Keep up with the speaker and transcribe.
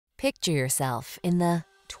Picture yourself in the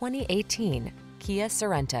 2018 Kia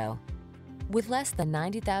Sorento. With less than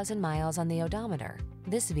 90,000 miles on the odometer,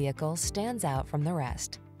 this vehicle stands out from the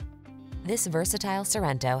rest. This versatile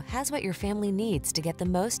Sorento has what your family needs to get the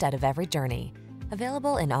most out of every journey.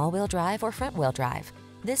 Available in all-wheel drive or front-wheel drive,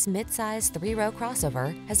 this mid-size 3-row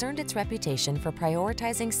crossover has earned its reputation for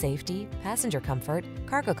prioritizing safety, passenger comfort,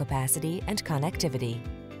 cargo capacity, and connectivity.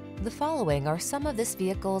 The following are some of this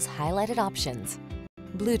vehicle's highlighted options: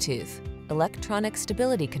 Bluetooth, electronic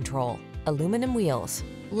stability control, aluminum wheels,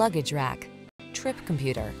 luggage rack, trip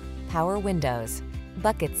computer, power windows,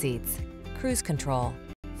 bucket seats, cruise control,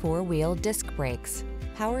 4-wheel disc brakes,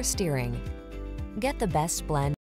 power steering. Get the best blend